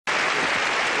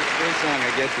first song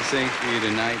I get to sing for you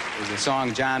tonight is a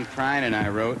song John Prine and I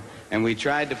wrote, and we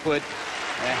tried to put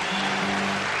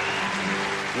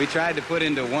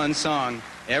into one song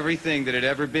everything that had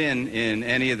ever been in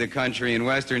any of the country and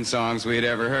western songs we had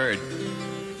ever heard.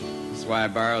 That's why I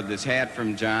borrowed this hat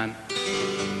from John.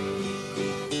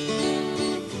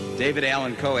 David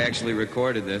Allan Coe actually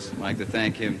recorded this. I'd like to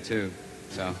thank him, too.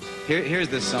 So here's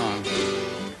this song.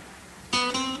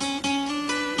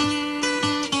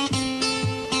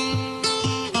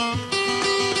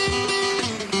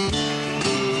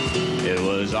 It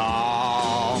was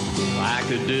all I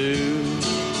could do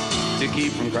to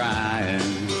keep from crying.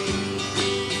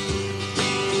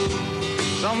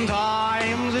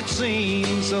 Sometimes it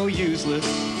seems so useless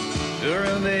to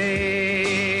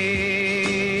remain.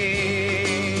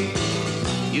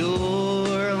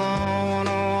 You're the one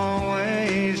who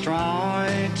always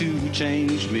tried to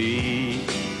change me,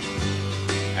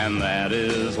 and that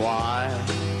is why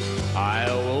I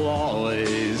will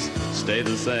always stay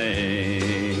the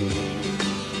same.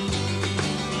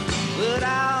 But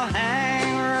I'll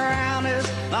hang around as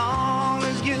long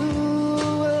as you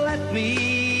will let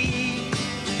me.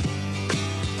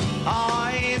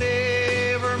 I ain't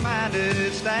ever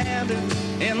minded standing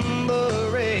in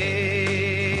the rain.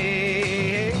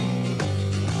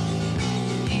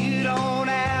 You don't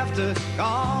have to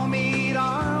call me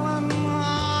darling,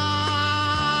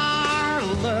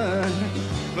 darling,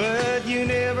 but you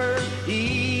never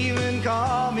even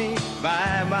call me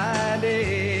by my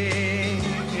name.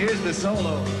 Here's the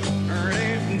solo.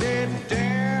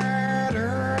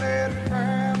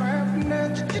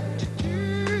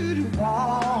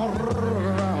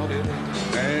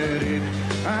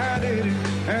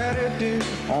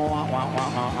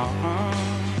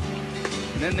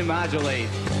 And then they modulate.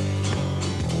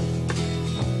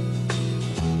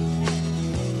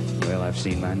 Well, I've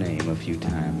seen my name a few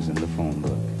times in the phone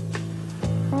book.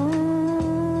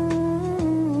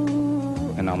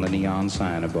 And on the neon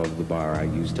sign above the bar I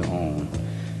used to own.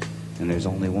 And there's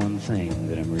only one thing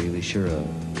that I'm really sure of.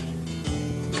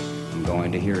 I'm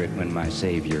going to hear it when my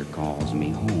Savior calls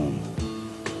me home.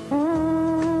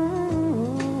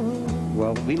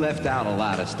 Well, we left out a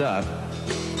lot of stuff.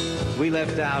 We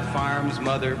left out farms,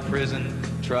 mother, prison,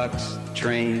 trucks,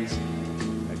 trains,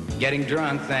 getting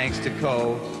drunk thanks to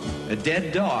Coe,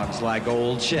 dead dogs like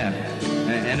old Shep,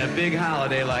 and a big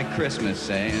holiday like Christmas,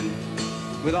 say. And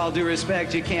with all due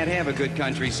respect, you can't have a good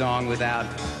country song without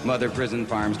mother, prison,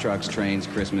 farms, trucks, trains,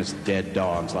 Christmas, dead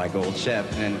dogs like old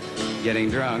Shep, and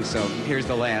getting drunk. So here's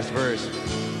the last verse.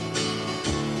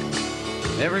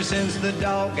 Ever since the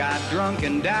dog got drunk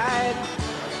and died,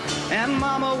 and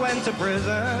Mama went to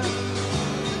prison,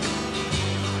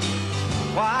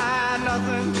 why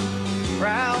nothing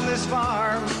round this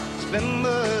farm's been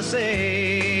the same.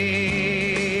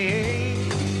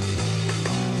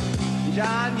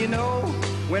 John, you know,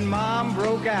 when Mom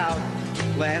broke out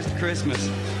last Christmas,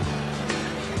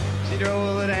 she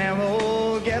drove the damn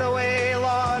old getaway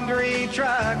laundry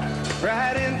truck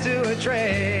right into a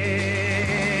train.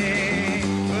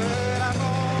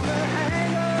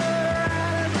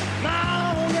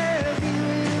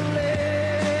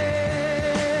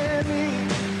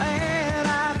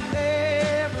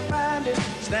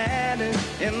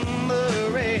 In the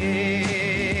rain,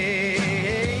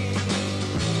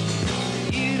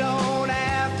 you don't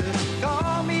have to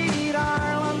call me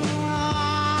darling,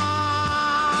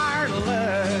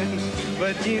 darling,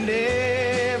 but you never